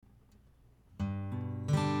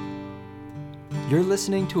You're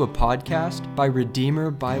listening to a podcast by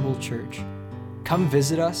Redeemer Bible Church. Come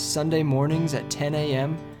visit us Sunday mornings at 10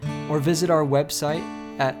 a.m. or visit our website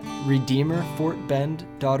at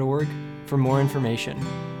redeemerfortbend.org for more information.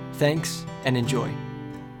 Thanks and enjoy.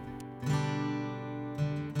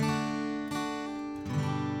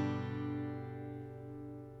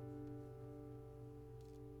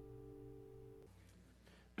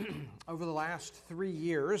 Over the last 3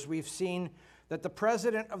 years, we've seen that the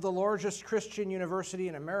president of the largest Christian university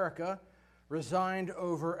in America resigned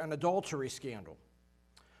over an adultery scandal.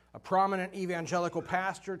 A prominent evangelical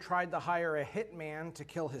pastor tried to hire a hitman to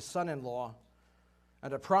kill his son-in-law,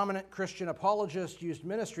 and a prominent Christian apologist used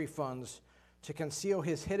ministry funds to conceal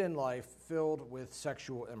his hidden life filled with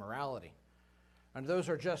sexual immorality. And those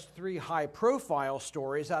are just 3 high-profile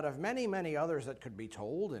stories out of many, many others that could be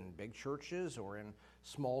told in big churches or in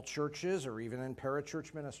small churches or even in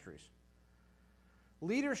parachurch ministries.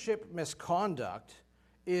 Leadership misconduct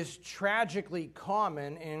is tragically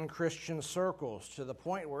common in Christian circles to the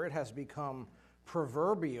point where it has become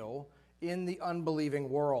proverbial in the unbelieving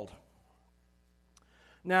world.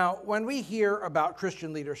 Now, when we hear about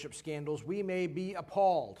Christian leadership scandals, we may be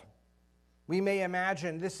appalled. We may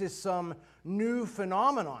imagine this is some new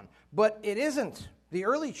phenomenon, but it isn't. The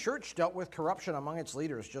early church dealt with corruption among its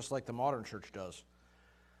leaders just like the modern church does.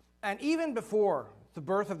 And even before the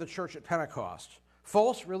birth of the church at Pentecost,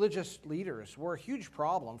 false religious leaders were a huge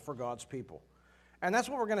problem for God's people. And that's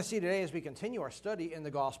what we're going to see today as we continue our study in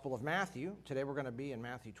the Gospel of Matthew. Today we're going to be in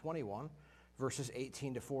Matthew 21, verses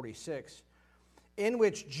 18 to 46, in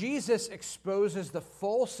which Jesus exposes the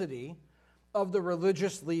falsity of the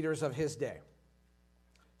religious leaders of his day.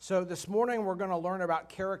 So this morning we're going to learn about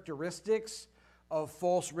characteristics of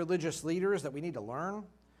false religious leaders that we need to learn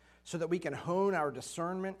so that we can hone our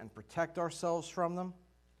discernment and protect ourselves from them.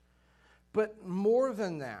 But more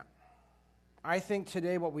than that, I think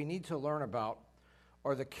today what we need to learn about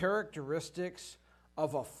are the characteristics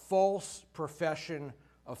of a false profession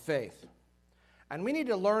of faith. And we need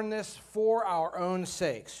to learn this for our own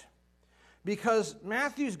sakes, because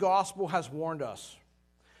Matthew's gospel has warned us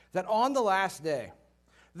that on the last day,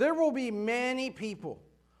 there will be many people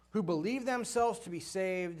who believe themselves to be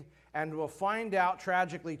saved and will find out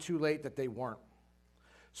tragically too late that they weren't.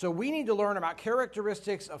 So we need to learn about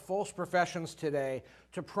characteristics of false professions today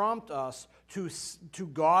to prompt us to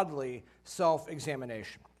godly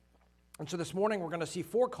self-examination. And so this morning we're going to see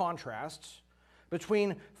 4 contrasts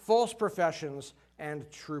between false professions and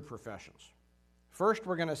true professions. First,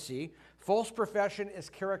 we're going to see false profession is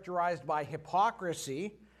characterized by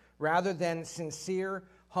hypocrisy rather than sincere,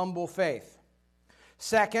 humble faith.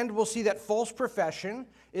 Second, we'll see that false profession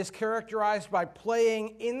is characterized by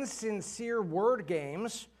playing insincere word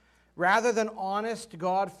games rather than honest,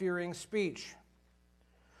 God-fearing speech.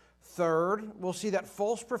 Third, we'll see that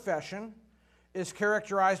false profession is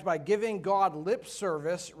characterized by giving God lip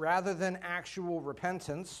service rather than actual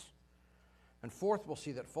repentance. And fourth, we'll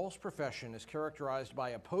see that false profession is characterized by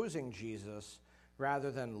opposing Jesus rather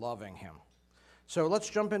than loving him. So let's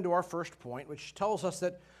jump into our first point, which tells us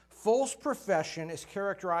that false profession is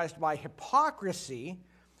characterized by hypocrisy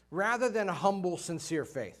rather than humble, sincere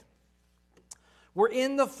faith. We're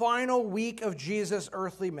in the final week of Jesus'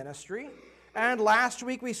 earthly ministry, and last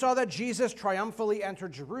week we saw that Jesus triumphantly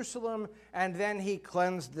entered Jerusalem, and then he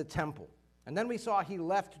cleansed the temple. And then we saw he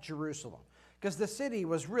left Jerusalem, because the city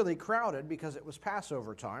was really crowded because it was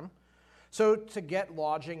Passover time. So to get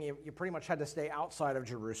lodging, you pretty much had to stay outside of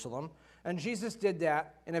Jerusalem. And Jesus did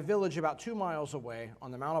that in a village about 2 miles away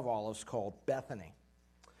on the Mount of Olives called Bethany.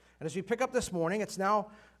 And as we pick up this morning, it's now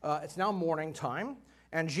morning time,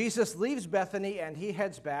 and Jesus leaves Bethany and he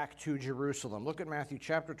heads back to Jerusalem. Look at Matthew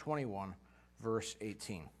chapter 21, verse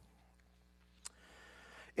 18.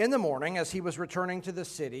 In the morning, as he was returning to the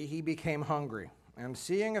city, he became hungry. And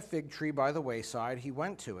seeing a fig tree by the wayside, he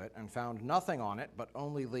went to it and found nothing on it but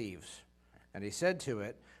only leaves. And he said to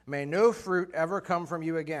it, "May no fruit ever come from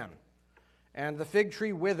you again." And the fig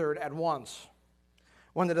tree withered at once.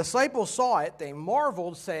 When the disciples saw it, they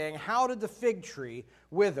marveled, saying, "How did the fig tree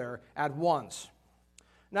wither at once?"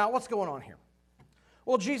 Now, what's going on here?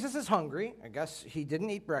 Well, Jesus is hungry. I guess he didn't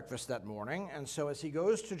eat breakfast that morning. And so as he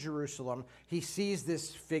goes to Jerusalem, he sees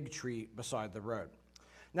this fig tree beside the road.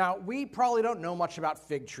 Now, we probably don't know much about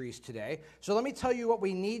fig trees today. So let me tell you what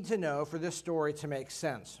we need to know for this story to make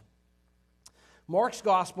sense. Mark's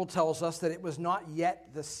gospel tells us that it was not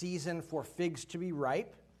yet the season for figs to be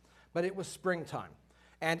ripe, but it was springtime.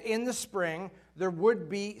 And in the spring, there would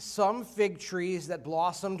be some fig trees that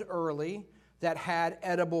blossomed early that had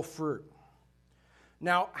edible fruit.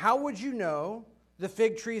 Now, how would you know the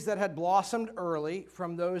fig trees that had blossomed early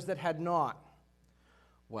from those that had not?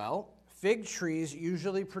 Well, fig trees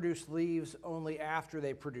usually produce leaves only after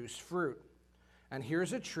they produce fruit. And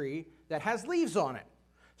here's a tree that has leaves on it,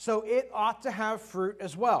 so it ought to have fruit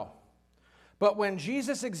as well. But when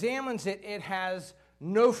Jesus examines it, it has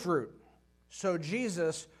no fruit. So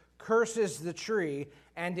Jesus curses the tree,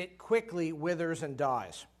 and it quickly withers and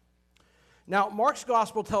dies. Now, Mark's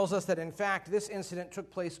gospel tells us that, in fact, this incident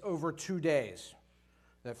took place over 2 days.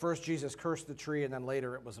 That first Jesus cursed the tree, and then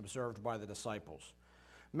later it was observed by the disciples.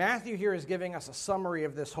 Matthew here is giving us a summary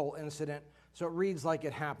of this whole incident, so it reads like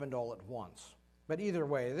it happened all at once. But either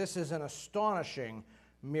way, this is an astonishing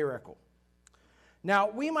miracle. Now,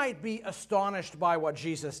 we might be astonished by what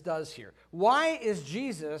Jesus does here. Why is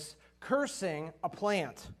Jesus cursing a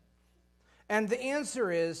plant? And the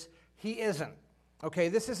answer is, he isn't. Okay,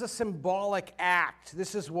 this is a symbolic act.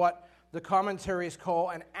 This is what the commentaries call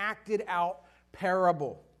an acted out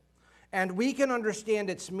parable. And we can understand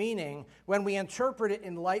its meaning when we interpret it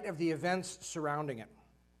in light of the events surrounding it.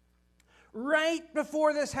 Right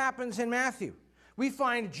before this happens in Matthew, we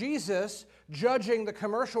find Jesus judging the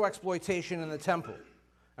commercial exploitation in the temple.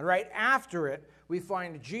 And right after it, we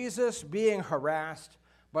find Jesus being harassed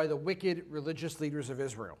by the wicked religious leaders of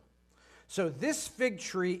Israel. So this fig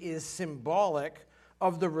tree is symbolic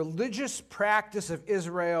of the religious practice of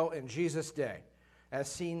Israel in Jesus' day, as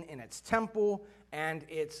seen in its temple and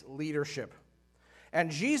its leadership. And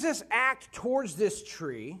Jesus' act towards this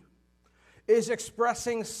tree is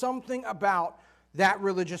expressing something about that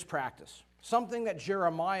religious practice, something that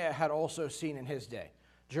Jeremiah had also seen in his day.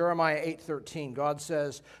 Jeremiah 8:13, God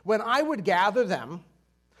says, "When I would gather them,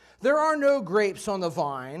 there are no grapes on the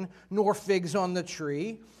vine, nor figs on the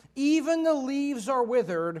tree. Even the leaves are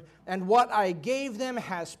withered, and what I gave them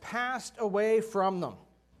has passed away from them."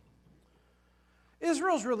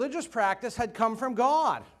 Israel's religious practice had come from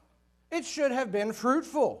God. It should have been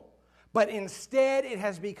fruitful, but instead it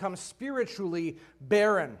has become spiritually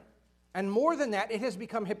barren. And more than that, it has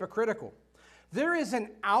become hypocritical. There is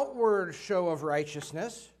an outward show of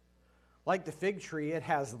righteousness. Like the fig tree, it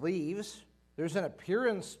has leaves. There's an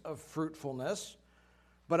appearance of fruitfulness.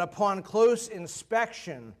 But upon close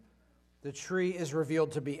inspection, the tree is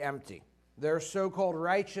revealed to be empty. Their so-called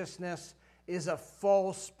righteousness is a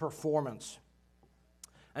false performance.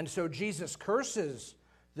 And so Jesus curses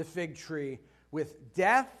the fig tree with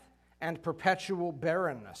death and perpetual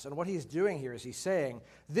barrenness. And what he's doing here is he's saying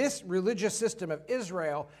this religious system of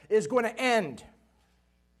Israel is going to end.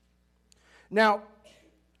 Now,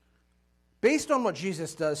 based on what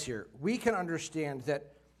Jesus does here, we can understand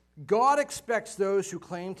that God expects those who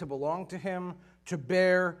claim to belong to him to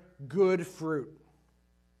bear good fruit.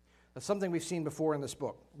 That's something we've seen before in this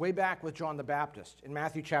book. Way back with John the Baptist in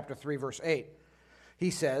Matthew chapter 3, verse 8. He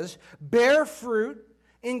says, "Bear fruit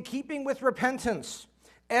in keeping with repentance.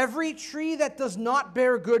 Every tree that does not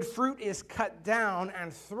bear good fruit is cut down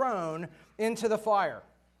and thrown into the fire."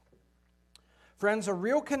 Friends, a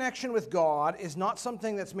real connection with God is not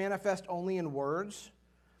something that's manifest only in words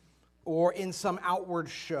or in some outward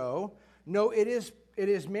show. No, it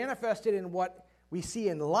is manifested in what we see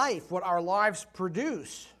in life, what our lives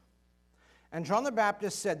produce. And John the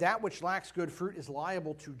Baptist said that which lacks good fruit is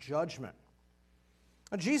liable to judgment.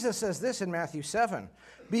 And Jesus says this in Matthew 7,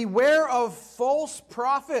 "Beware of false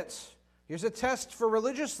prophets." Here's a test for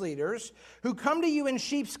religious leaders who come to you in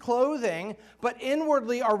sheep's clothing, but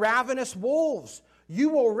inwardly are ravenous wolves. You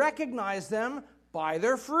will recognize them by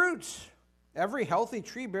their fruits. Every healthy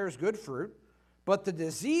tree bears good fruit, but the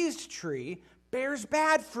diseased tree bears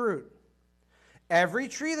bad fruit. Every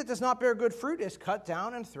tree that does not bear good fruit is cut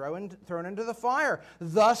down and thrown into the fire.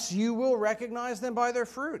 Thus you will recognize them by their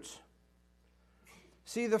fruits.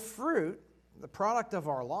 See, the fruit, the product of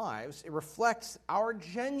our lives, it reflects our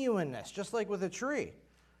genuineness, just like with a tree,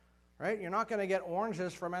 right? You're not going to get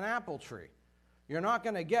oranges from an apple tree. You're not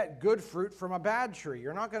going to get good fruit from a bad tree.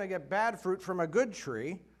 You're not going to get bad fruit from a good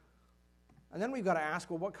tree. And then we've got to ask,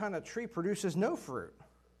 well, what kind of tree produces no fruit?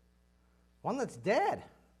 One that's dead.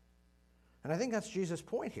 And I think that's Jesus'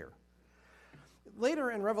 point here.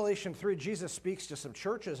 Later in Revelation 3, Jesus speaks to some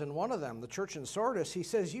churches, and one of them, the church in Sardis, he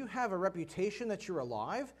says, "You have a reputation that you're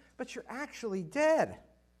alive, but you're actually dead."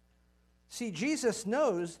 See, Jesus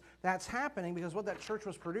knows that's happening because what that church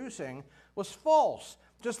was producing was false,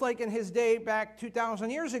 just like in his day back 2,000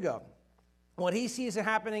 years ago. What he sees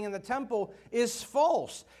happening in the temple is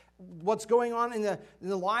false. What's going on in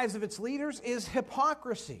the lives of its leaders is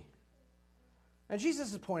hypocrisy. And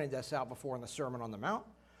Jesus has pointed this out before in the Sermon on the Mount.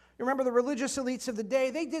 Remember, the religious elites of the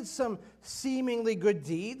day, they did some seemingly good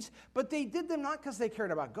deeds, but they did them not because they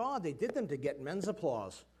cared about God. They did them to get men's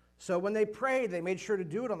applause. So when they prayed, they made sure to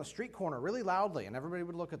do it on the street corner really loudly, and everybody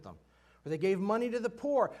would look at them. or they gave money to the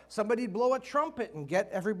poor, somebody'd blow a trumpet and get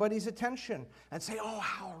everybody's attention and say, oh,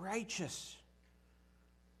 how righteous.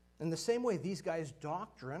 In the same way, these guys'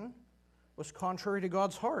 doctrine was contrary to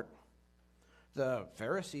God's heart. The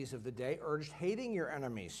Pharisees of the day urged hating your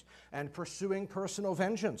enemies and pursuing personal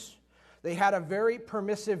vengeance. They had a very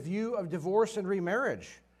permissive view of divorce and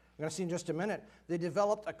remarriage. We're going to see in just a minute. They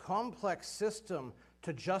developed a complex system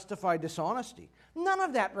to justify dishonesty. None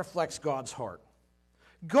of that reflects God's heart.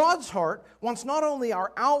 God's heart wants not only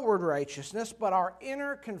our outward righteousness, but our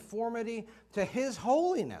inner conformity to His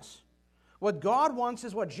holiness. What God wants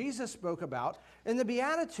is what Jesus spoke about in the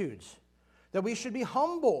Beatitudes, that we should be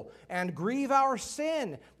humble and grieve our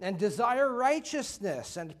sin and desire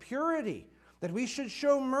righteousness and purity, that we should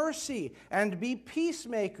show mercy and be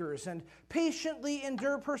peacemakers and patiently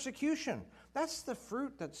endure persecution. That's the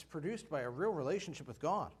fruit that's produced by a real relationship with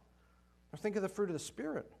God. Or think of the fruit of the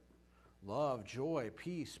Spirit: love, joy,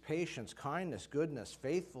 peace, patience, kindness, goodness,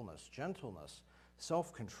 faithfulness, gentleness,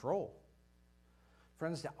 self-control.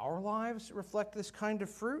 Friends, do our lives reflect this kind of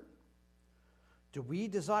fruit? Do we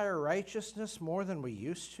desire righteousness more than we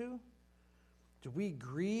used to? Do we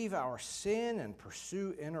grieve our sin and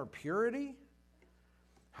pursue inner purity?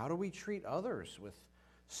 How do we treat others? With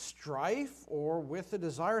strife or with the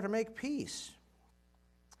desire to make peace?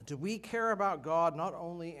 Do we care about God not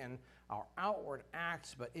only in our outward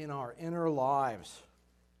acts, but in our inner lives?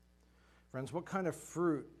 Friends, what kind of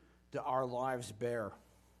fruit do our lives bear?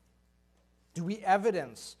 Do we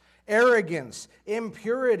evidence arrogance,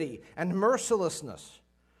 impurity, and mercilessness?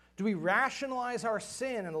 Do we rationalize our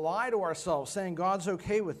sin and lie to ourselves, saying God's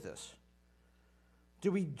okay with this?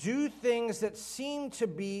 Do we do things that seem to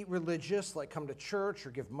be religious, like come to church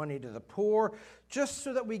or give money to the poor, just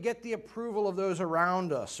so that we get the approval of those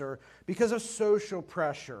around us, or because of social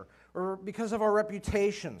pressure, or because of our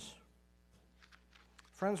reputations?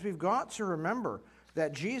 Friends, we've got to remember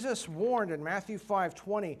that Jesus warned in Matthew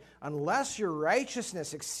 5:20, unless your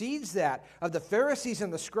righteousness exceeds that of the Pharisees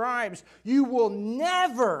and the scribes, you will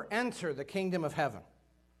never enter the kingdom of heaven.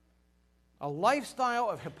 A lifestyle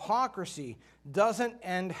of hypocrisy doesn't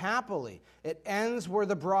end happily. It ends where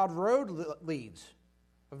the broad road leads.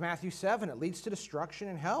 Of Matthew 7, it leads to destruction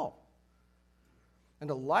and hell. And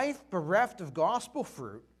a life bereft of gospel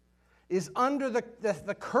fruit is under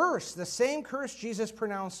the curse, the same curse Jesus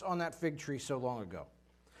pronounced on that fig tree so long ago.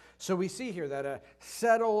 So we see here that a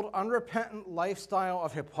settled, unrepentant lifestyle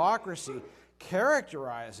of hypocrisy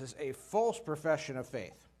characterizes a false profession of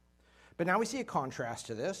faith. But now we see a contrast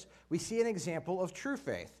to this. We see an example of true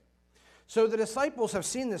faith. So the disciples have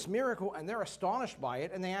seen this miracle, and they're astonished by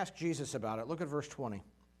it, and they ask Jesus about it. Look at verse 20.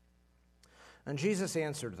 And Jesus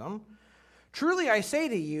answered them, "Truly I say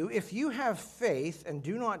to you, if you have faith and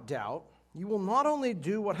do not doubt, you will not only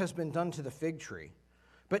do what has been done to the fig tree,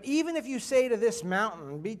 but even if you say to this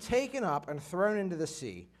mountain, 'Be taken up and thrown into the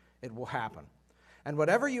sea,' it will happen. And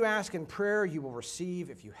whatever you ask in prayer, you will receive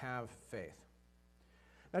if you have faith."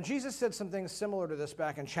 Now, Jesus said some things similar to this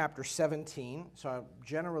back in chapter 17, so I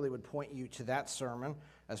generally would point you to that sermon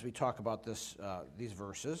as we talk about these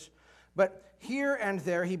verses. But here and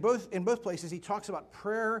there, in both places, he talks about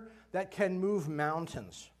prayer that can move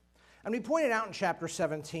mountains. And we pointed out in chapter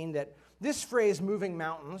 17 that this phrase, moving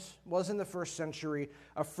mountains, was in the first century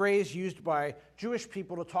a phrase used by Jewish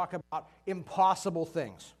people to talk about impossible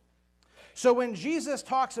things. So when Jesus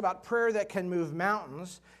talks about prayer that can move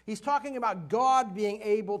mountains, he's talking about God being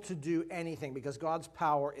able to do anything because God's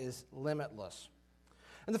power is limitless.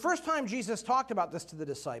 And the first time Jesus talked about this to the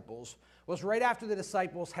disciples was right after the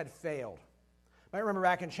disciples had failed. You might remember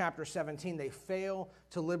back in chapter 17, they fail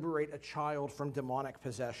to liberate a child from demonic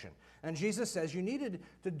possession. And Jesus says you needed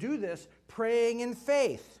to do this praying in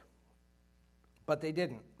faith. But they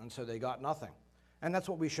didn't, and so they got nothing. And that's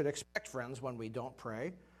what we should expect, friends, when we don't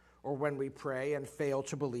pray, or when we pray and fail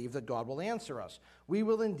to believe that God will answer us. We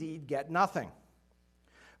will indeed get nothing.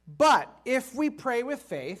 But if we pray with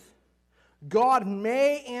faith, God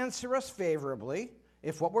may answer us favorably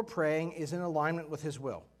if what we're praying is in alignment with His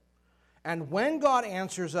will. And when God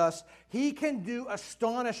answers us, He can do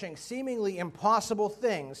astonishing, seemingly impossible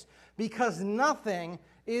things because nothing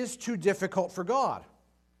is too difficult for God.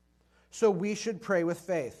 So we should pray with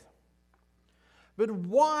faith. But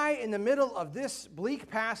why, in the middle of this bleak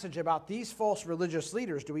passage about these false religious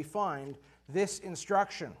leaders, do we find this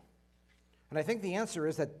instruction? And I think the answer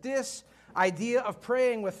is that this idea of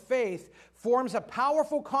praying with faith forms a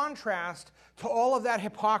powerful contrast to all of that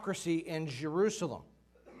hypocrisy in Jerusalem.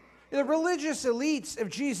 The religious elites of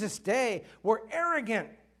Jesus' day were arrogant.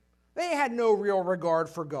 They had no real regard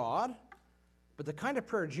for God. But the kind of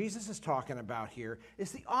prayer Jesus is talking about here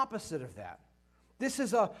is the opposite of that. This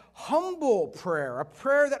is a humble prayer, a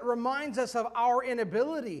prayer that reminds us of our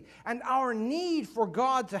inability and our need for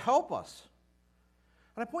God to help us.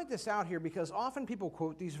 And I point this out here because often people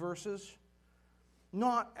quote these verses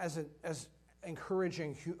not as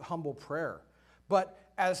encouraging humble prayer, but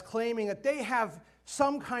as claiming that they have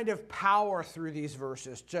some kind of power through these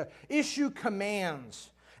verses to issue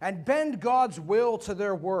commands and bend God's will to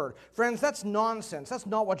their word. Friends, that's nonsense. That's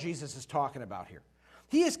not what Jesus is talking about here.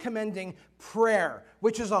 He is commending prayer,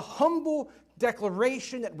 which is a humble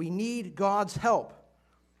declaration that we need God's help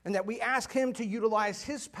and that we ask Him to utilize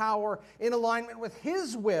His power in alignment with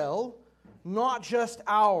His will, not just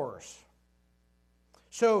ours.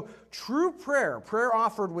 So true prayer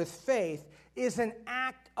offered with faith, is an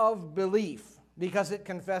act of belief because it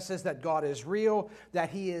confesses that God is real, that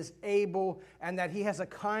He is able, and that He has a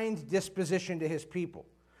kind disposition to His people.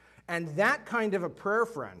 And that kind of a prayer,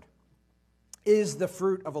 friend, is the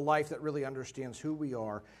fruit of a life that really understands who we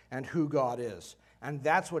are and who God is. And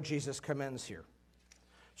that's what Jesus commends here.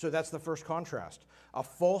 So that's the first contrast. A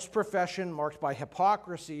false profession marked by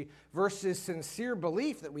hypocrisy versus sincere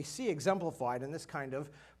belief that we see exemplified in this kind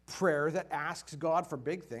of prayer that asks God for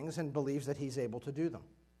big things and believes that He's able to do them.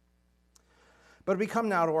 But we come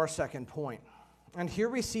now to our second point. And here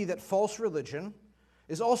we see that false religion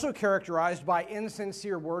is also characterized by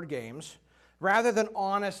insincere word games rather than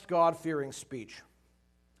honest, God-fearing speech.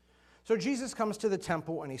 So Jesus comes to the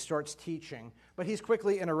temple and He starts teaching, but He's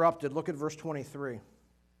quickly interrupted. Look at verse 23.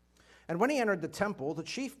 And when He entered the temple, the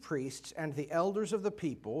chief priests and the elders of the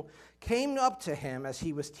people came up to Him as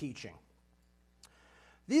He was teaching.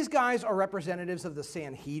 These guys are representatives of the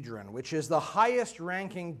Sanhedrin, which is the highest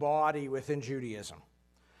ranking body within Judaism.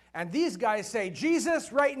 And these guys say,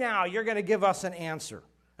 Jesus, right now, you're going to give us an answer.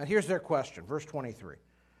 And here's their question, verse 23.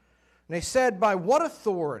 And they said, by what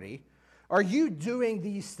authority are you doing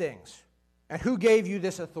these things? And who gave you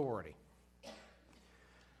this authority?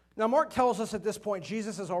 Now, Mark tells us at this point,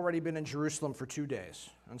 Jesus has already been in Jerusalem for 2 days.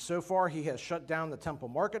 And so far, He has shut down the temple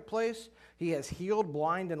marketplace. He has healed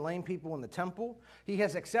blind and lame people in the temple. He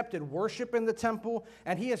has accepted worship in the temple.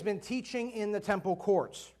 And He has been teaching in the temple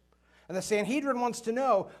courts. And the Sanhedrin wants to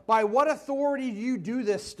know, by what authority do you do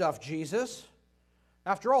this stuff, Jesus?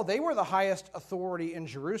 After all, they were the highest authority in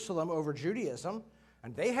Jerusalem over Judaism.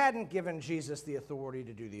 And they hadn't given Jesus the authority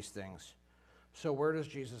to do these things. So where does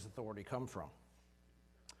Jesus' authority come from?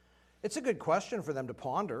 It's a good question for them to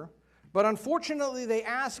ponder, but unfortunately they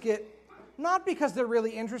ask it not because they're really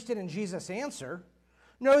interested in Jesus' answer.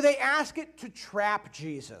 No, they ask it to trap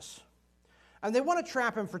Jesus. And they want to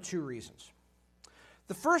trap Him for 2 reasons.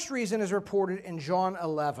 The first reason is reported in John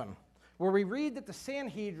 11, where we read that the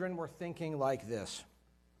Sanhedrin were thinking like this.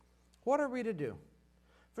 What are we to do?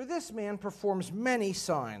 For this man performs many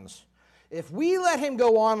signs. If we let him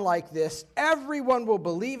go on like this, everyone will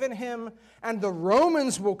believe in him, and the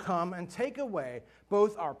Romans will come and take away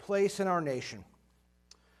both our place and our nation.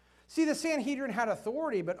 See, the Sanhedrin had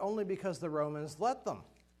authority, but only because the Romans let them.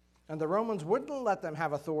 And the Romans wouldn't let them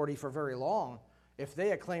have authority for very long if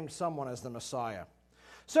they acclaimed someone as the Messiah.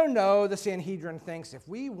 So no, the Sanhedrin thinks if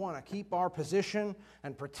we want to keep our position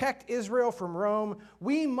and protect Israel from Rome,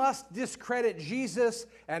 we must discredit Jesus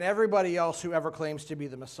and everybody else who ever claims to be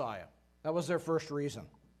the Messiah. That was their first reason.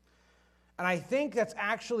 And I think that's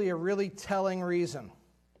actually a really telling reason,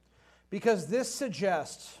 because this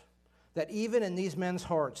suggests that even in these men's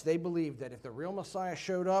hearts, they believed that if the real Messiah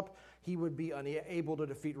showed up, He would be unable to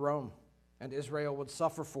defeat Rome, and Israel would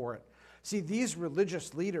suffer for it. See, these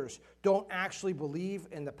religious leaders don't actually believe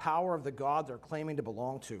in the power of the God they're claiming to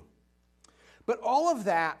belong to. But all of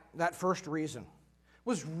that first reason,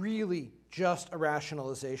 was really just a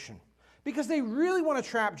rationalization, because they really want to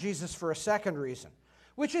trap Jesus for a second reason,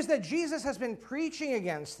 which is that Jesus has been preaching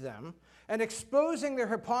against them and exposing their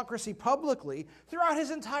hypocrisy publicly throughout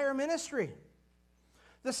His entire ministry.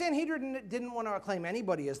 The Sanhedrin didn't want to acclaim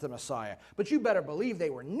anybody as the Messiah, but you better believe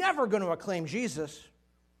they were never going to acclaim Jesus.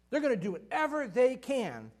 They're going to do whatever they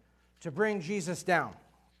can to bring Jesus down.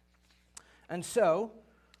 And so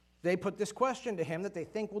they put this question to Him that they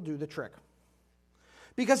think will do the trick.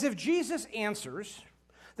 Because if Jesus answers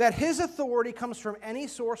that His authority comes from any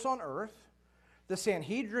source on earth, the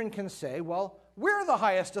Sanhedrin can say, well, we're the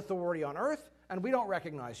highest authority on earth, and we don't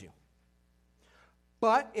recognize you.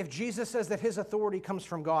 But if Jesus says that His authority comes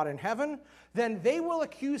from God in heaven, then they will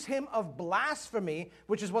accuse Him of blasphemy,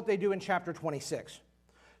 which is what they do in chapter 26.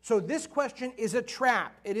 So this question is a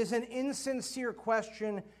trap. It is an insincere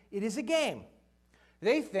question. It is a game.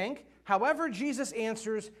 They think, however Jesus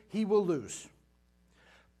answers, He will lose.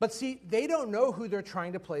 But see, they don't know who they're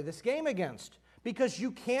trying to play this game against, because you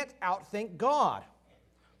can't outthink God.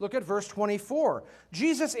 Look at verse 24.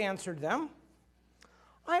 Jesus answered them,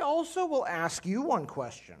 I also will ask you one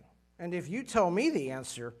question, and if you tell me the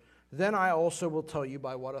answer, then I also will tell you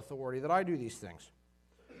by what authority that I do these things.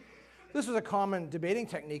 This was a common debating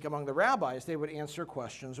technique among the rabbis. They would answer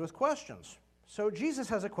questions with questions. So Jesus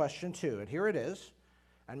has a question too, and here it is.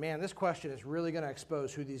 And man, this question is really going to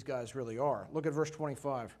expose who these guys really are. Look at verse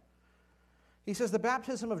 25. He says, the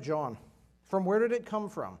baptism of John, from where did it come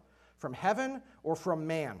from? From heaven or from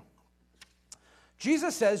man?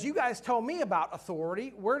 Jesus says, you guys tell me about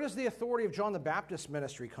authority. Where does the authority of John the Baptist's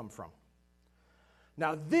ministry come from?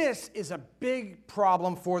 Now, this is a big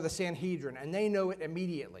problem for the Sanhedrin, and they know it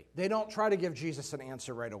immediately. They don't try to give Jesus an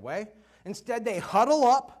answer right away. Instead, they huddle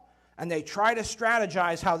up, and they try to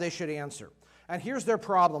strategize how they should answer. And here's their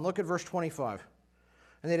problem. Look at verse 25.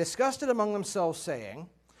 And they discussed it among themselves, saying,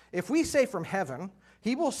 if we say from heaven,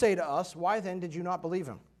 he will say to us, why then did you not believe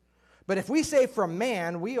him? But if we say from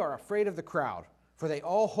man, we are afraid of the crowd, for they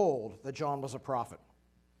all hold that John was a prophet.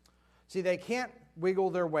 See, they can't wiggle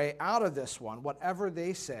their way out of this one. Whatever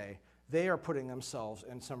they say, they are putting themselves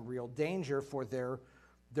in some real danger for their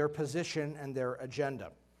position and their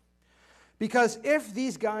agenda. Because if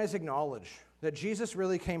these guys acknowledge that Jesus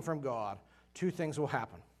really came from God, two things will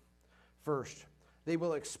happen. First, they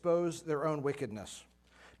will expose their own wickedness.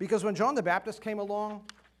 Because when John the Baptist came along,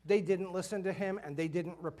 they didn't listen to him and they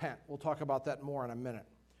didn't repent. We'll talk about that more in a minute.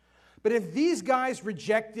 But if these guys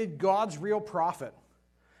rejected God's real prophet,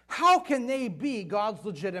 how can they be God's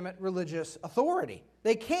legitimate religious authority?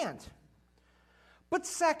 They can't. But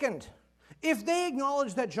second, if they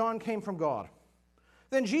acknowledge that John came from God,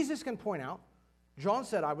 then Jesus can point out, John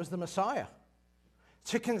said I was the Messiah.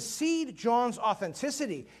 To concede John's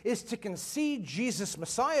authenticity is to concede Jesus'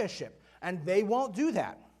 messiahship, and they won't do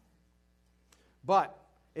that. But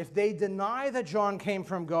if they deny that John came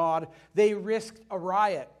from God, they risked a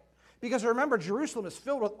riot. Because remember, Jerusalem is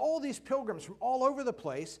filled with all these pilgrims from all over the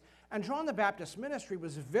place, and John the Baptist's ministry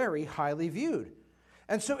was very highly viewed.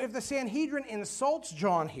 And so if the Sanhedrin insults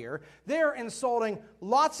John here, they're insulting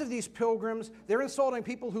lots of these pilgrims. They're insulting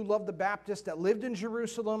people who loved the Baptist that lived in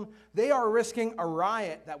Jerusalem. They are risking a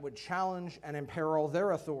riot that would challenge and imperil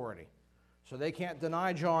their authority. So they can't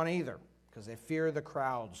deny John either, because they fear the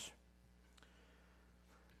crowds.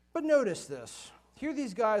 But notice this. Here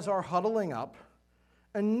these guys are huddling up,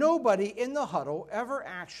 and nobody in the huddle ever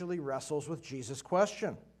actually wrestles with Jesus'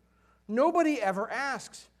 question. Nobody ever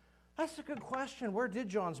asks, that's a good question. Where did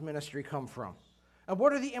John's ministry come from? And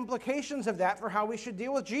what are the implications of that for how we should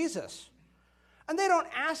deal with Jesus? And they don't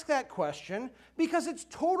ask that question because it's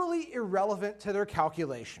totally irrelevant to their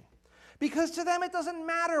calculation. Because to them it doesn't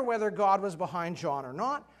matter whether God was behind John or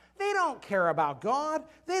not. They don't care about God.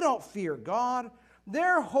 They don't fear God.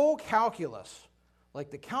 Their whole calculus,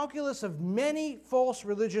 like the calculus of many false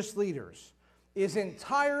religious leaders, is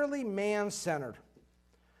entirely man-centered.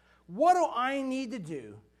 What do I need to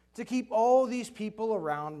do to keep all these people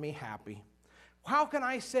around me happy? How can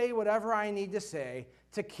I say whatever I need to say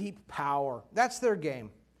to keep power? That's their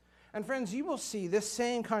game. And friends, you will see this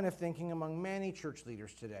same kind of thinking among many church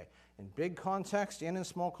leaders today, in big context and in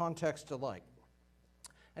small context alike.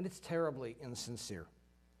 And it's terribly insincere.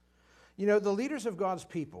 You know, the leaders of God's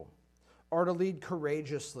people are to lead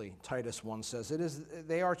courageously, Titus 1 says.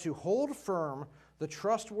 They are to hold firm the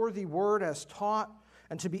trustworthy word as taught,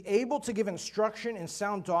 and to be able to give instruction in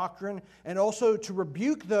sound doctrine, and also to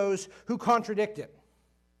rebuke those who contradict it.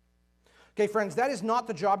 Okay, friends, that is not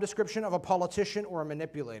the job description of a politician or a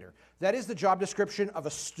manipulator. That is the job description of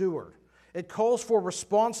a steward. It calls for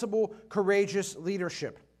responsible, courageous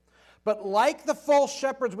leadership. But like the false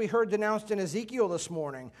shepherds we heard denounced in Ezekiel this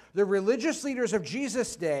morning, the religious leaders of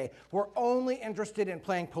Jesus' day were only interested in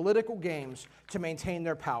playing political games to maintain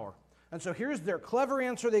their power. And so here's their clever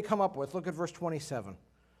answer they come up with. Look at verse 27.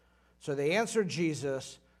 So they answered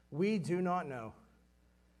Jesus, we do not know.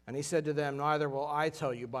 And he said to them, neither will I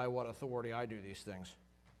tell you by what authority I do these things.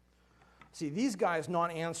 See, these guys'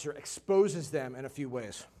 non-answer exposes them in a few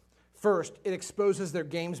ways. First, it exposes their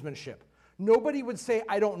gamesmanship. Nobody would say,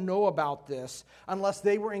 I don't know about this, unless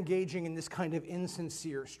they were engaging in this kind of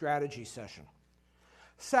insincere strategy session.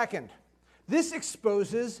 Second, this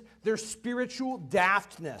exposes their spiritual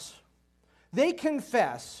daftness. They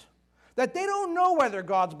confess that they don't know whether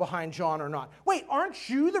God's behind John or not. Wait, aren't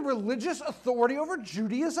you the religious authority over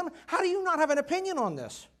Judaism? How do you not have an opinion on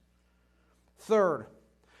this? Third,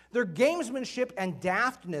 their gamesmanship and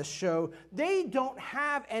daftness show they don't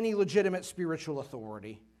have any legitimate spiritual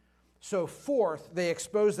authority. So fourth, they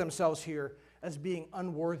expose themselves here as being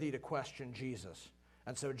unworthy to question Jesus.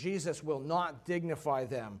 And so Jesus will not dignify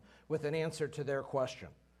them with an answer to their question.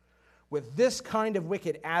 with this kind of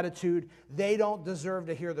wicked attitude, they don't deserve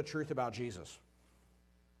to hear the truth about Jesus.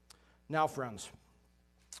 Now, friends,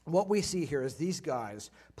 what we see here is these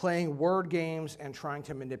guys playing word games and trying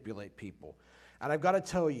to manipulate people. And I've got to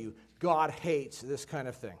tell you, God hates this kind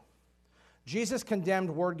of thing. Jesus condemned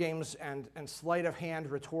word games and sleight of hand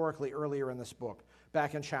rhetorically earlier in this book,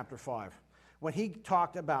 back in chapter 5, when he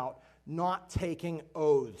talked about not taking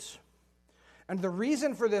oaths. And the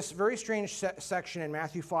reason for this very strange section in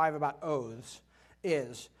Matthew 5 about oaths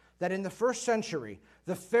is that in the first century,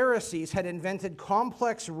 the Pharisees had invented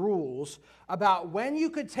complex rules about when you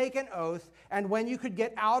could take an oath and when you could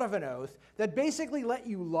get out of an oath that basically let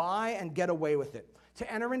you lie and get away with it,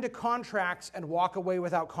 to enter into contracts and walk away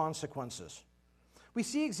without consequences. We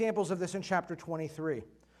see examples of this in chapter 23.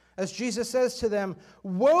 As Jesus says to them,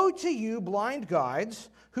 "Woe to you, blind guides,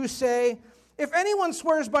 who say, 'If anyone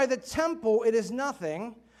swears by the temple, it is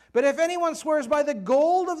nothing. But if anyone swears by the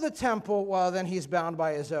gold of the temple, well, then he's bound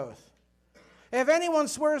by his oath. If anyone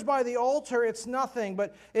swears by the altar, it's nothing.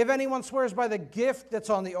 But if anyone swears by the gift that's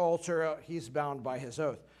on the altar, he's bound by his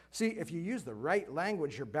oath.'" See, if you use the right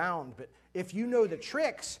language, you're bound. But if you know the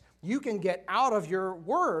tricks, you can get out of your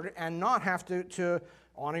word and not have to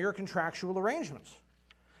honor your contractual arrangements.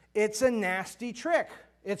 It's a nasty trick.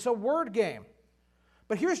 It's a word game.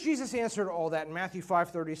 But here's Jesus' answer to all that in Matthew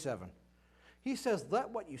 5:37. He says, "Let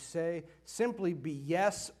what you say simply be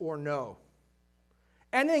yes or no.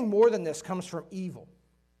 Anything more than this comes from evil."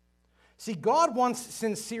 See, God wants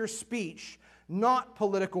sincere speech, not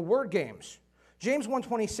political word games. James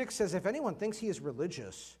 1:26 says, "If anyone thinks he is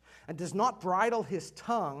religious and does not bridle his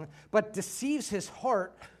tongue, but deceives his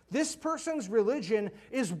heart, this person's religion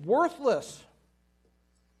is worthless."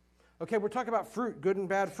 Okay, we're talking about fruit, good and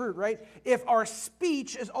bad fruit, right? If our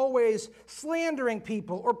speech is always slandering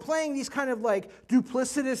people or playing these kind of like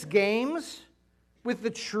duplicitous games with the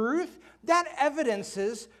truth, that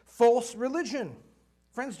evidences false religion.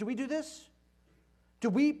 Friends, do we do this? Do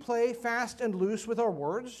we play fast and loose with our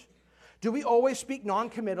words? Do we always speak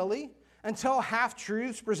non-committally and tell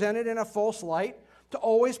half-truths presented in a false light to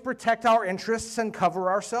always protect our interests and cover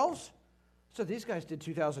ourselves? So these guys did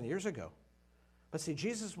 2,000 years ago. But see,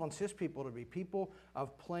 Jesus wants his people to be people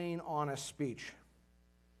of plain, honest speech.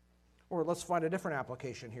 Or let's find a different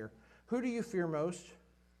application here. Who do you fear most?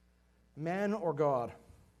 Men or God?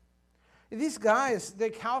 These guys, they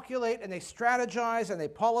calculate and they strategize and they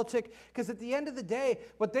politic, because at the end of the day,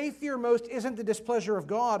 what they fear most isn't the displeasure of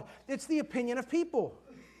God, it's the opinion of people.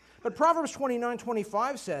 But Proverbs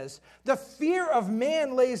 29:25 says, "The fear of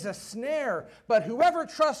man lays a snare, but whoever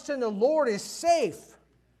trusts in the Lord is safe."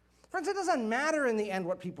 Friends, it doesn't matter in the end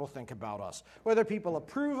what people think about us, whether people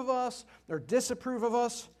approve of us or disapprove of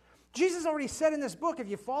us. Jesus already said in this book, if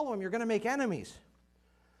you follow him, you're going to make enemies.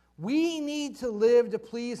 We need to live to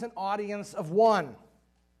please an audience of one,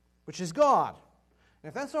 which is God. And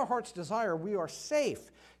if that's our heart's desire, we are safe.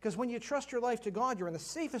 Because when you trust your life to God, you're in the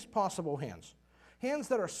safest possible hands. Hands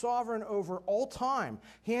that are sovereign over all time.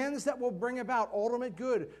 Hands that will bring about ultimate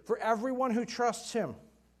good for everyone who trusts him.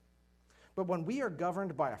 But when we are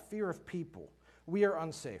governed by a fear of people, we are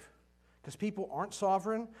unsafe. Because people aren't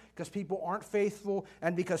sovereign, because people aren't faithful,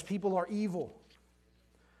 and because people are evil.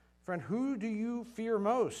 Friend, who do you fear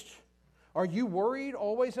most? Are you worried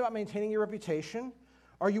always about maintaining your reputation?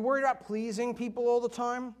 Are you worried about pleasing people all the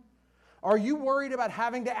time? Are you worried about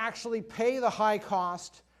having to actually pay the high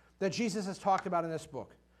cost that Jesus has talked about in this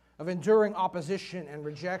book, of enduring opposition and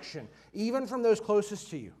rejection, even from those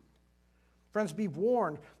closest to you? Friends, be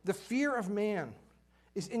warned, the fear of man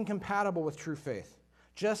is incompatible with true faith,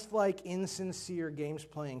 just like insincere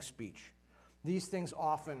games-playing speech. These things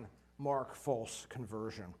often mark false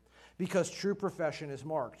conversion, because true profession is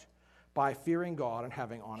marked by fearing God and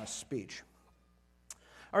having honest speech.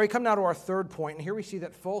 All right, come now to our third point, and here we see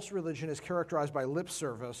that false religion is characterized by lip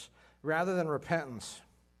service rather than repentance.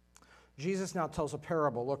 Jesus now tells a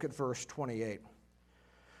parable. Look at verse 28. He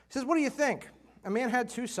says, "What do you think? A man had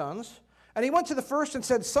 2 sons. And he went to the first and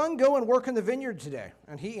said, 'Son, go and work in the vineyard today.'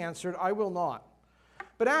 And he answered, 'I will not.'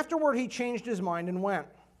 But afterward he changed his mind and went.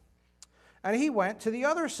 And he went to the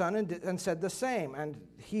other son and said the same. And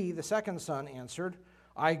he, the second son, answered,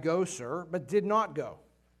 'I go, sir,' but did not go.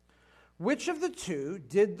 Which of the 2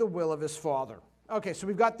 did the will of his father?" Okay, so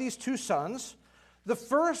we've got these 2 sons. The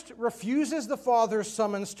first refuses the father's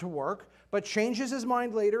summons to work, but changes his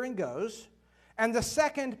mind later and goes. And the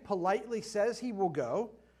second politely says he will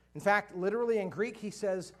go. In fact, literally in Greek, he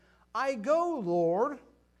says, "I go, Lord,"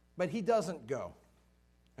 but he doesn't go.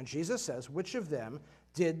 And Jesus says, which of them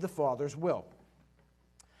did the Father's will?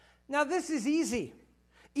 Now, this is easy.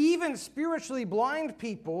 Even spiritually blind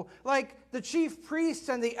people, like the chief priests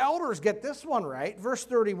and the elders, get this one right. Verse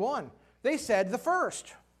 31, they said the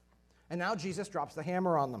first. And now Jesus drops the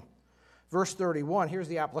hammer on them. Verse 31, here's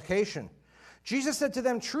the application. Jesus said to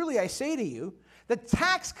them, "Truly I say to you, the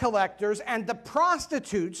tax collectors and the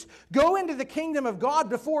prostitutes go into the kingdom of God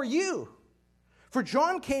before you. For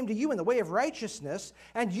John came to you in the way of righteousness,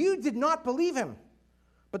 and you did not believe him.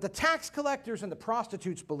 But the tax collectors and the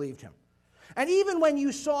prostitutes believed him. And even when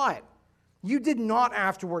you saw it, you did not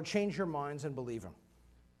afterward change your minds and believe him."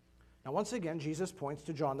 Now, once again, Jesus points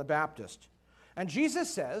to John the Baptist. And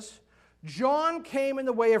Jesus says, John came in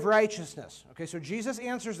the way of righteousness. Okay, so Jesus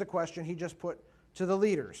answers the question he just put to the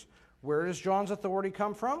leaders. Where does John's authority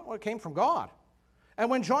come from? Well, it came from God. And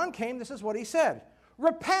when John came, this is what he said: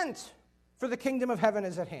 "Repent, for the kingdom of heaven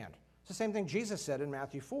is at hand." It's the same thing Jesus said in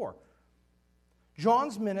Matthew 4.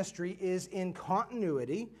 John's ministry is in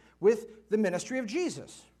continuity with the ministry of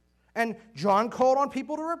Jesus. And John called on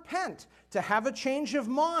people to repent, to have a change of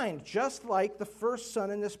mind, just like the first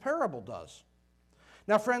son in this parable does.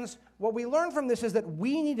 Now, friends, what we learn from this is that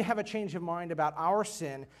we need to have a change of mind about our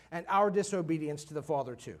sin and our disobedience to the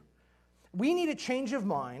Father too. We need a change of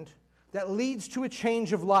mind that leads to a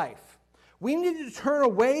change of life. We need to turn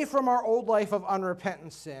away from our old life of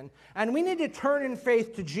unrepentant sin, and we need to turn in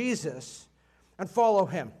faith to Jesus and follow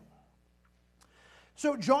him.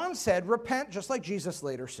 So John said, "Repent," just like Jesus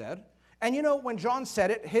later said. And you know, when John said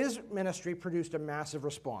it, his ministry produced a massive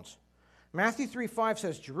response. Matthew 3:5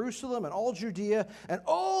 says, "Jerusalem and all Judea and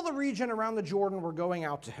all the region around the Jordan were going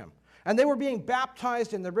out to him. And they were being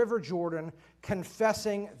baptized in the river Jordan,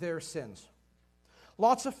 confessing their sins."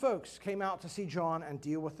 Lots of folks came out to see John and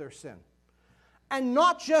deal with their sin. And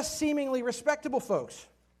not just seemingly respectable folks.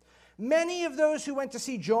 Many of those who went to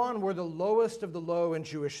see John were the lowest of the low in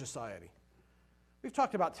Jewish society. We've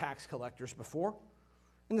talked about tax collectors before.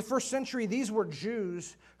 In the first century, these were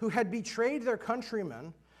Jews who had betrayed their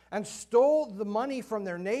countrymen and stole the money from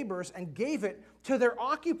their neighbors and gave it to their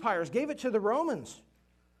occupiers, gave it to the Romans.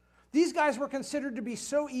 These guys were considered to be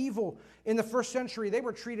so evil in the first century, they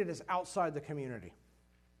were treated as outside the community.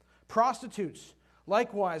 Prostitutes,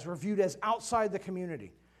 likewise, were viewed as outside the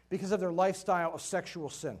community because of their lifestyle of sexual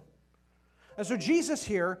sin. And so Jesus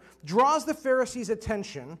here draws the Pharisees'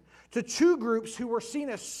 attention to two groups who were seen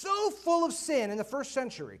as so full of sin in the first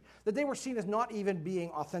century that they were seen as not even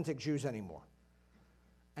being authentic Jews anymore.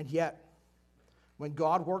 And yet, when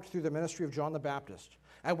God worked through the ministry of John the Baptist,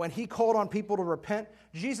 and when he called on people to repent,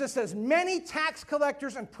 Jesus says many tax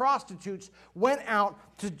collectors and prostitutes went out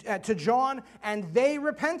to John, and they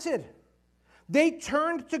repented. They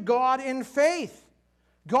turned to God in faith.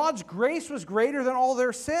 God's grace was greater than all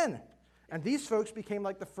their sin. And these folks became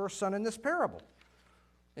like the first son in this parable.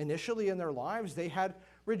 Initially in their lives, they had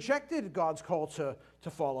rejected God's call to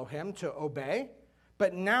follow him, to obey.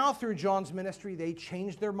 But now through John's ministry, they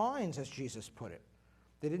changed their minds, as Jesus put it.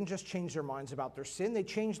 They didn't just change their minds about their sin, they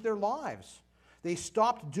changed their lives. They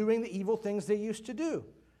stopped doing the evil things they used to do.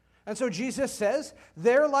 And so Jesus says,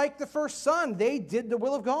 they're like the first son. They did the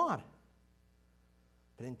will of God.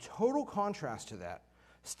 But in total contrast to that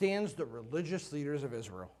stands the religious leaders of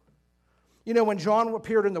Israel. You know, when John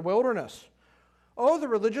appeared in the wilderness, the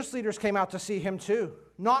religious leaders came out to see him too.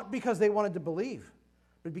 Not because they wanted to believe,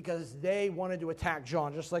 but because they wanted to attack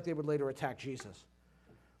John, just like they would later attack Jesus.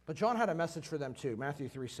 But John had a message for them too, Matthew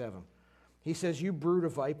 3:7. He says, "You brood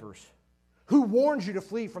of vipers, who warned you to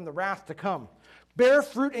flee from the wrath to come? Bear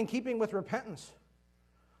fruit in keeping with repentance."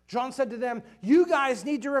 John said to them, you guys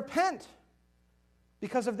need to repent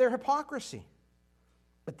because of their hypocrisy.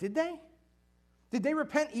 But did they? Did they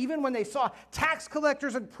repent even when they saw tax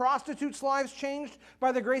collectors and prostitutes' lives changed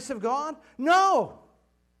by the grace of God? No.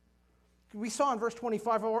 We saw in verse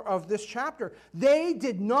 25 of this chapter, they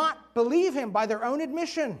did not believe him by their own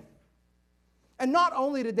admission. And not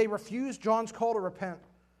only did they refuse John's call to repent,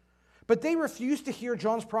 but they refused to hear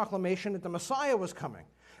John's proclamation that the Messiah was coming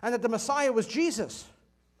and that the Messiah was Jesus.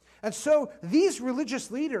 And so these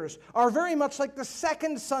religious leaders are very much like the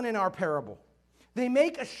second son in our parable. They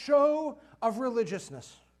make a show of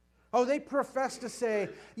religiousness. They profess to say,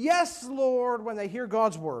 "Yes, Lord," when they hear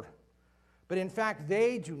God's word. But in fact,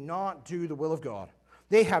 they do not do the will of God.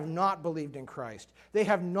 They have not believed in Christ. They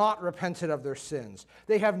have not repented of their sins.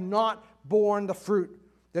 They have not borne the fruit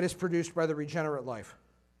that is produced by the regenerate life.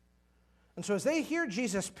 And so as they hear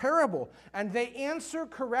Jesus' parable and they answer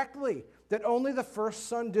correctly that only the first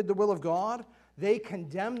son did the will of God, they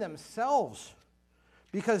condemn themselves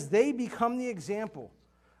because they become the example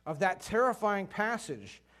of that terrifying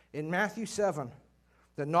passage in Matthew 7,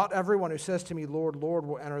 that not everyone who says to me, "Lord, Lord,"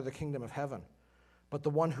 will enter the kingdom of heaven, but the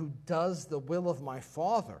one who does the will of my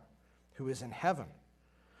Father who is in heaven.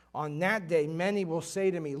 On that day, many will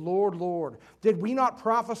say to me, Lord, Lord, did we not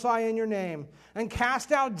prophesy in your name, and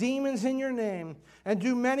cast out demons in your name, and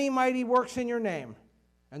do many mighty works in your name?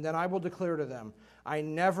 And then I will declare to them, I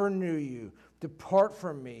never knew you. Depart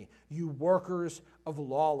from me, you workers of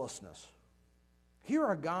lawlessness. Here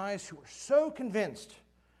are guys who are so convinced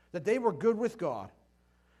that they were good with God.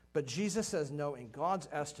 But Jesus says, no, in God's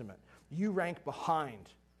estimate, you rank behind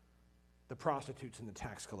the prostitutes and the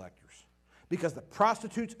tax collectors. Because the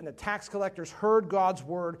prostitutes and the tax collectors heard God's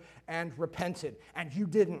word and repented, and you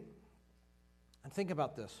didn't. And think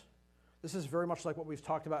about this. This is very much like what we've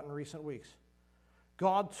talked about in recent weeks.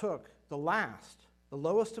 God took the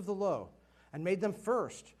lowest of the low, and made them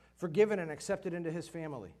first, forgiven and accepted into his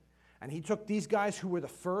family. And he took these guys who were the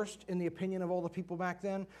first in the opinion of all the people back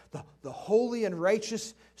then, the holy and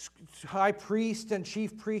righteous high priest and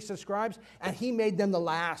chief priests and scribes, and he made them the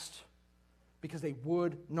last because they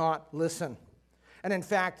would not listen. And in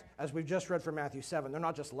fact, as we've just read from Matthew 7, they're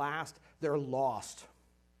not just last, they're lost.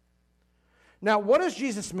 Now, what does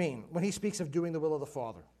Jesus mean when he speaks of doing the will of the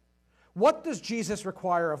Father? What does Jesus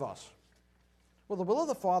require of us? Well, the will of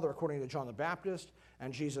the Father, according to John the Baptist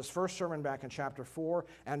and Jesus' first sermon back in chapter 4,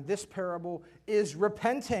 and this parable, is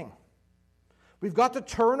repenting. We've got to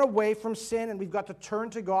turn away from sin, and we've got to turn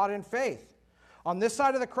to God in faith. On this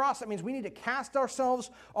side of the cross, that means we need to cast ourselves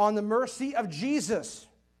on the mercy of Jesus.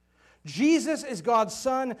 Jesus is God's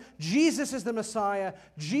Son. Jesus is the Messiah.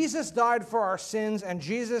 Jesus died for our sins, and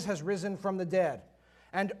Jesus has risen from the dead.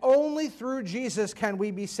 And only through Jesus can we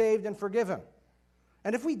be saved and forgiven.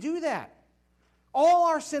 And if we do that, all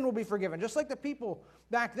our sin will be forgiven, just like the people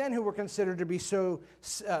back then who were considered to be so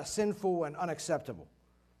sinful and unacceptable.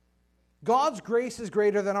 God's grace is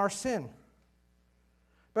greater than our sin.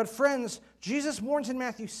 But friends, Jesus warns in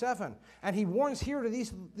Matthew 7, and he warns here to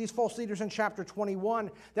these false leaders in chapter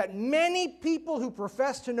 21, that many people who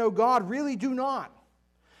profess to know God really do not,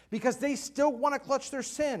 because they still want to clutch their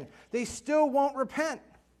sin. They still won't repent.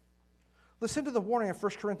 Listen to the warning of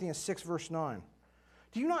 1 Corinthians 6, verse 9.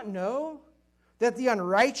 Do you not know that the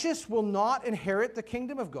unrighteous will not inherit the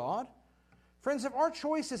kingdom of God? Friends, if our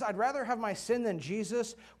choice is, I'd rather have my sin than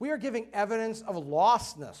Jesus, we are giving evidence of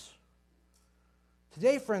lostness.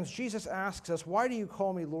 Today, friends, Jesus asks us, why do you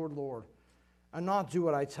call me Lord, Lord, and not do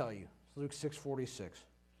what I tell you? Luke 6:46.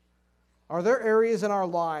 Are there areas in our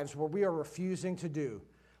lives where we are refusing to do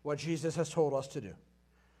what Jesus has told us to do?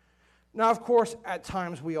 Now, of course, at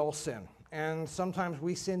times we all sin, and sometimes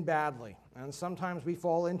we sin badly, and sometimes we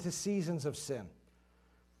fall into seasons of sin.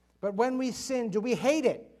 But when we sin, do we hate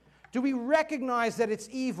it? Do we recognize that it's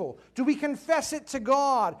evil? Do we confess it to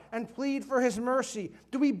God and plead for his mercy?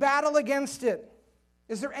 Do we battle against it?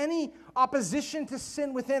 Is there any opposition to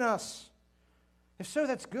sin within us? If so,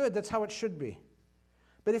 that's good. That's how it should be.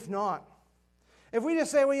 But if not, if we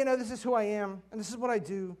just say, well, this is who I am, and this is what I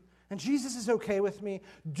do, and Jesus is okay with me,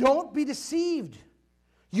 don't be deceived.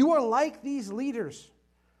 You are like these leaders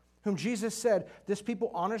whom Jesus said, this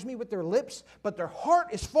people honors me with their lips, but their heart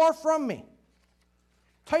is far from me.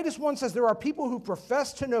 Titus 1 says there are people who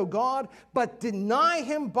profess to know God, but deny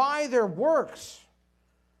him by their works.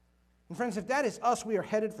 And friends, if that is us, we are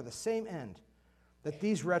headed for the same end that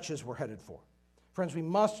these wretches were headed for. Friends, we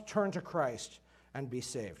must turn to Christ and be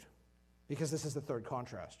saved, because this is the third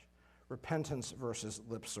contrast: repentance versus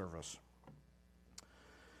lip service.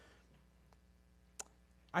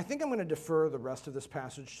 I think I'm going to defer the rest of this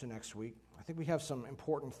passage to next week. I think we have some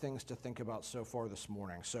important things to think about so far this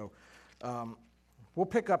morning. So we'll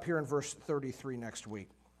pick up here in verse 33 next week.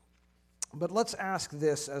 But let's ask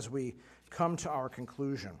this as we come to our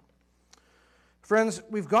conclusion. Friends,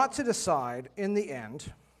 we've got to decide in the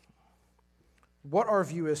end what our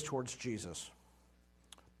view is towards Jesus.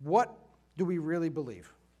 What do we really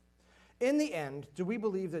believe? In the end, do we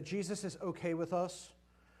believe that Jesus is okay with us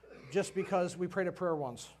just because we prayed a prayer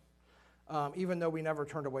once, even though we never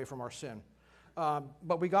turned away from our sin?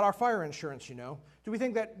 But we got our fire insurance, Do we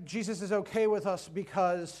think that Jesus is okay with us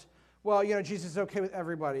because, Jesus is okay with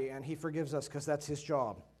everybody and he forgives us because that's his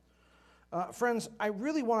job? Friends, I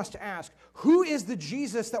really want us to ask, who is the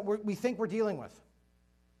Jesus that we think we're dealing with?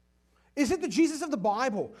 Is it the Jesus of the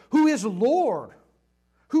Bible, who is Lord,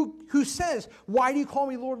 who says, why do you call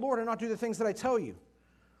me Lord, Lord, and not do the things that I tell you?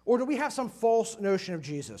 Or do we have some false notion of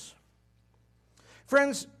Jesus?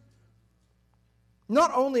 Friends,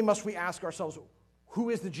 not only must we ask ourselves, who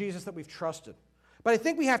is the Jesus that we've trusted? But I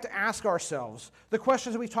think we have to ask ourselves the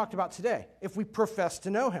questions that we've talked about today, if we profess to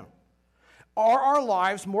know him. Are our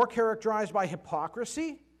lives more characterized by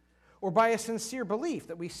hypocrisy or by a sincere belief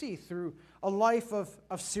that we see through a life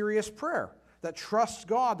of serious prayer, that trusts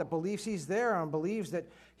God, that believes he's there, and believes that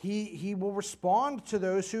he will respond to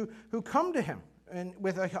those who come to him and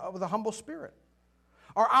with a humble spirit?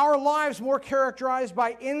 Are our lives more characterized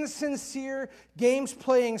by insincere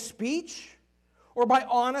games-playing speech or by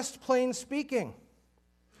honest, plain speaking?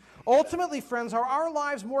 Ultimately, friends, are our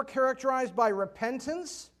lives more characterized by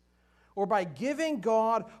repentance or by giving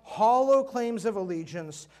God hollow claims of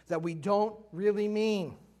allegiance that we don't really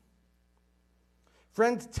mean?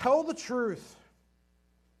 Friends, tell the truth.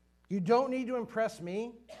 You don't need to impress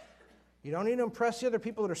me. You don't need to impress the other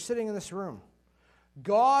people that are sitting in this room.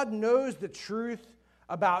 God knows the truth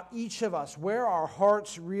about each of us, where our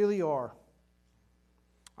hearts really are.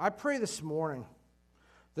 I pray this morning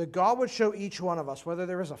that God would show each one of us whether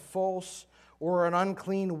there is a false or an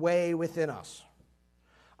unclean way within us.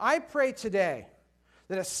 I pray today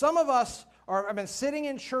that as some of us have been sitting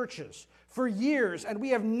in churches for years and we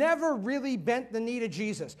have never really bent the knee to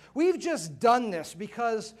Jesus. We've just done this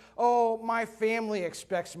because, my family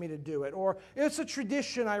expects me to do it, or it's a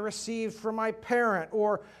tradition I received from my parent,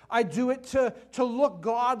 or I do it to look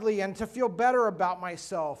godly and to feel better about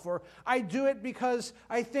myself, or I do it because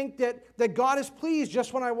I think that God is pleased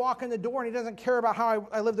just when I walk in the door and he doesn't care about how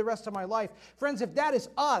I live the rest of my life. Friends, if that is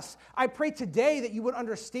us, I pray today that you would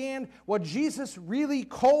understand what Jesus really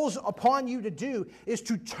calls upon you to do is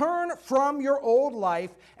to turn from your old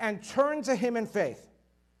life and turn to him in faith.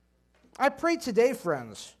 I pray today,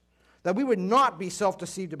 friends, that we would not be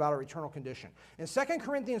self-deceived about our eternal condition. In 2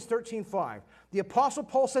 Corinthians 13:5, the Apostle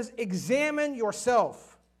Paul says, examine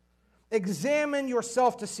yourself. Examine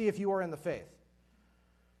yourself to see if you are in the faith.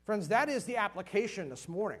 Friends, that is the application this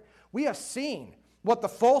morning. We have seen what the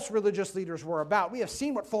false religious leaders were about. We have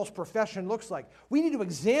seen what false profession looks like. We need to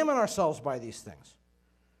examine ourselves by these things.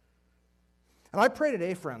 And I pray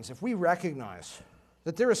today, friends, if we recognize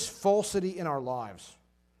that there is falsity in our lives,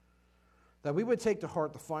 that we would take to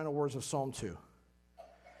heart the final words of Psalm 2.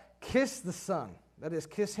 Kiss the Son, that is,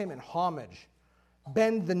 kiss him in homage,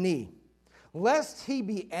 bend the knee, lest he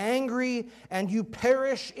be angry and you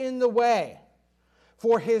perish in the way,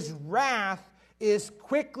 for his wrath is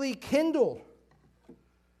quickly kindled.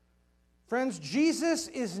 Friends, Jesus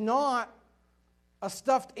is not a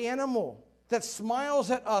stuffed animal that smiles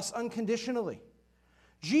at us unconditionally.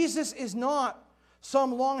 Jesus is not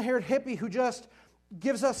some long-haired hippie who just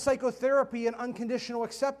gives us psychotherapy and unconditional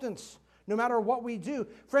acceptance no matter what we do.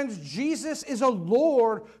 Friends, Jesus is a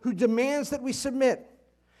Lord who demands that we submit,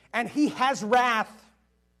 and he has wrath.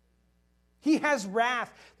 He has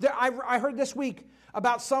wrath. I heard this week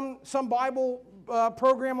about some Bible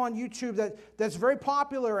program on YouTube that's very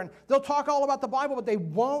popular, and they'll talk all about the Bible, but they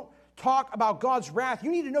won't talk about God's wrath.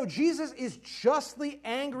 You need to know Jesus is justly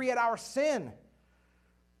angry at our sin.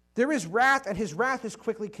 There is wrath, and his wrath is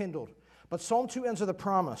quickly kindled. But Psalm 2 ends with a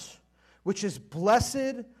promise, which is,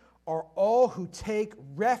 blessed are all who take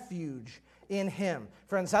refuge in him.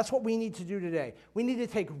 Friends, that's what we need to do today. We need to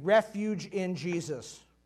take refuge in Jesus.